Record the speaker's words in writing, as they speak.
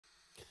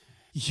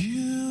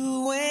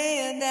You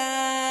and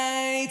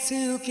I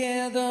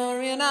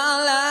together in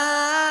our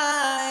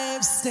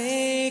lives,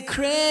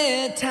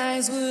 sacred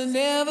ties will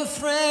never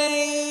fray.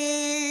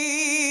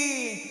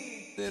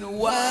 Then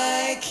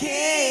why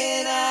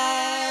can't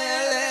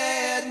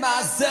I let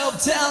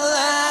myself tell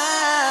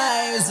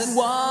lies and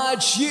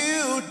watch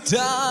you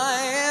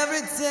die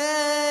every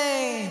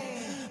day?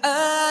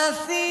 I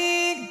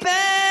think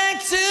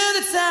back to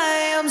the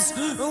times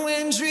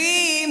when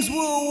dreams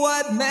were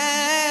what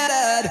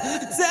mattered.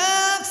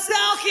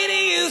 Dark-stalking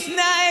youth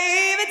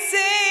naivety.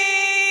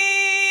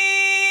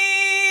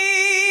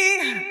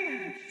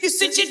 You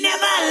said you'd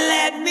never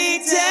let me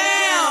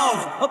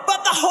down,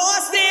 but the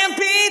horse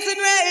stampedes and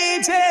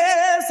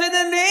rages in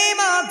the name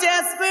of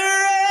desperation.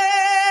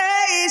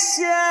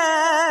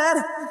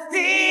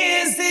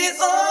 Is it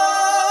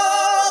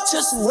all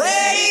just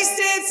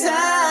wasted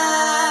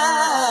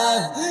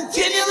time?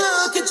 Can you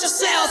look at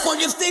yourself when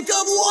you think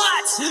of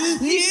what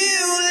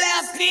you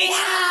left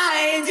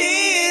behind?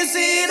 Is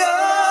it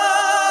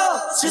all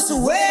just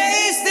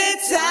wasted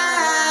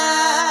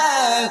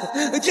time?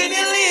 Can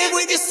you live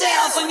with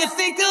yourself when you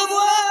think of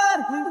what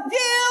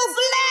you've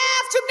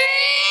left to me?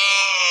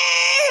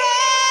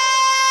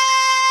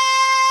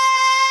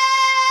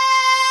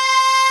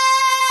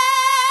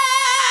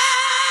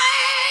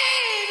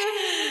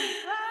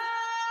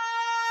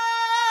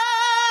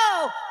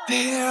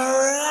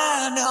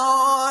 Paranoid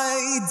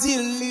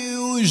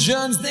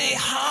delusions, they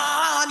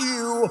haunt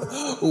you.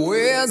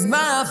 Where's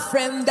my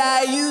friend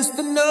I used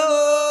to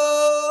know?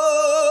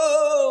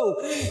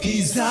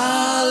 He's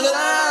all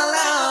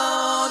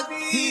alone,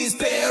 he's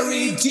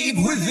buried deep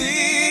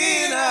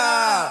within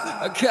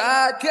a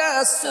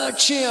carcass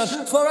searching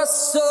for a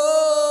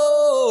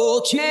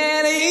soul.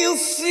 Can you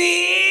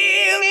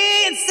feel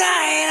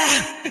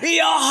inside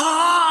your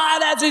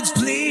heart as it's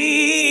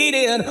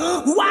bleeding?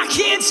 Why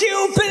can't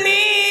you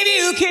believe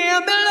you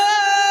can be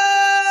loved?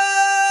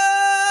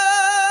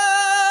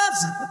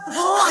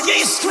 Why can't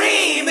you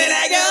scream in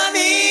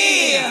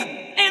agony?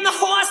 And the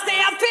horse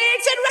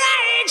stampedes and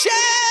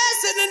rages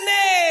in the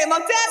name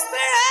of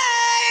desperation.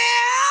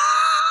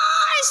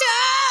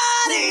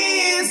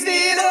 Is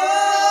it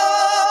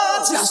all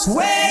just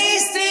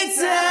wasted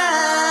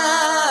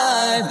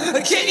time?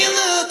 Can you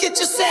look at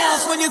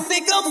yourself when you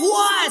think of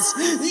what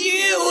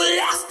you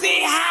left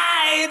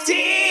behind?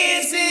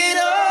 Is it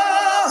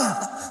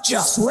all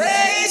just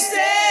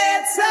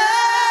wasted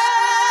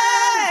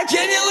time?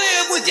 Can you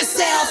live with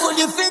yourself when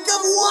you think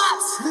of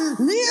what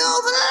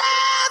you've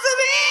left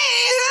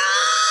behind?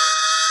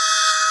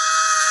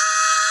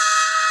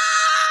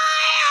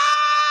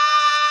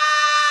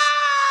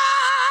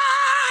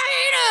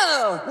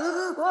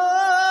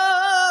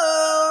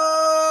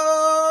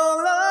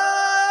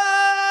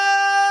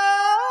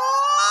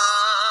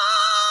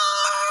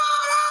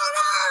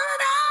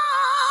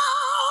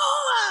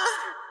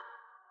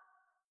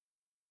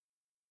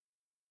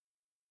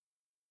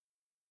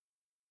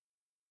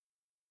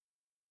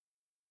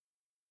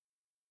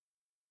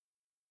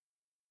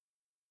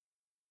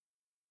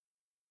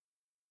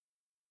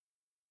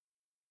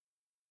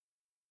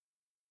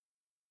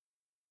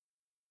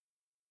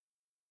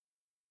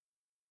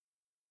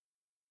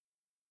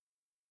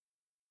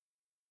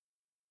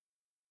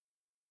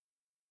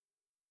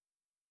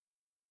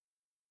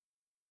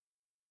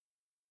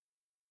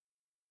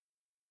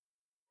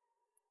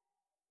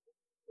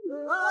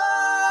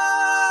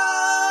 Oh,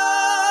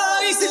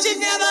 you said you'd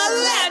never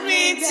let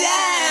me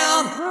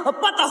down,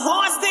 but the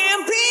horse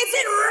stampedes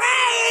and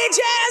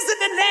rages in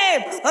the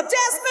name of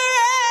desperation.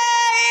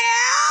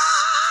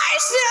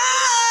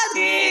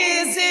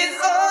 Is it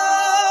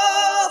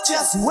all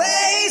just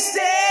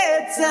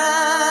wasted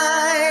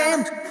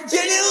time?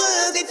 Can you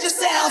look at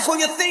yourself when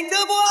you think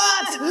of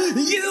what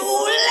you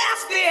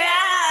left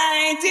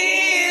behind?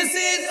 Is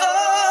it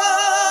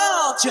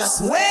all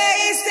just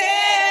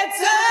wasted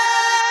time?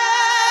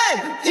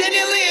 Can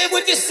you live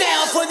with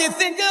yourself when you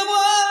think of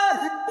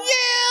what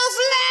you've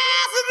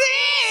left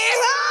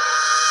behind?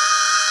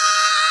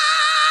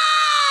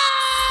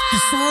 The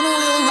sun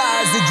will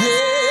rise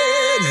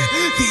again,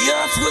 the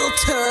earth will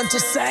turn to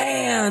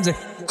sand,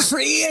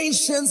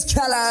 creation's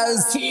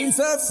colors seem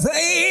to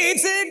fade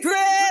to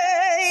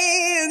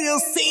gray, and you'll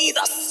see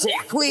the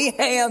sickly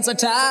hands of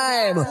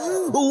time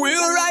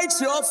will write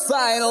your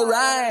final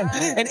rhyme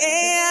and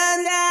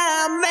end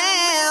our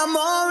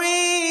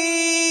memory.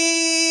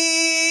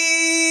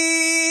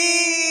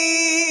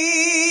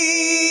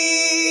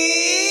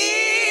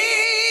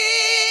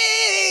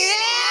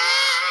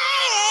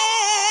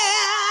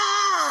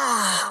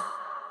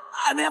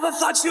 I never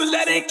thought you'd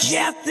let it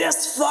get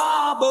this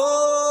far, boy.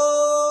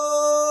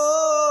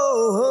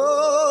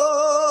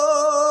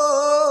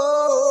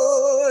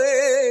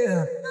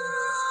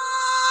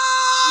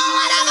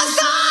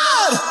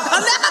 I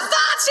never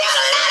thought you'd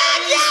let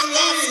it get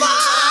this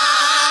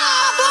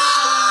far, boy.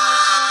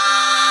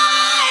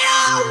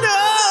 Oh no,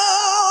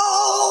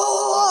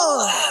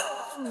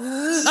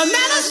 I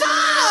never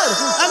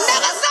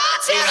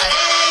thought you'd let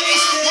it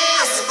get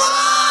this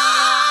far.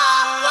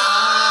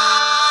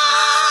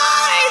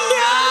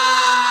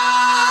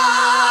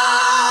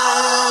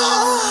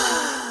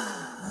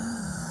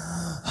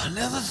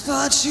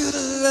 thought you'd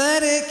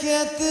let it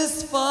get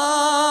this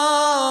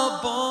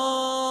far,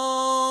 boy.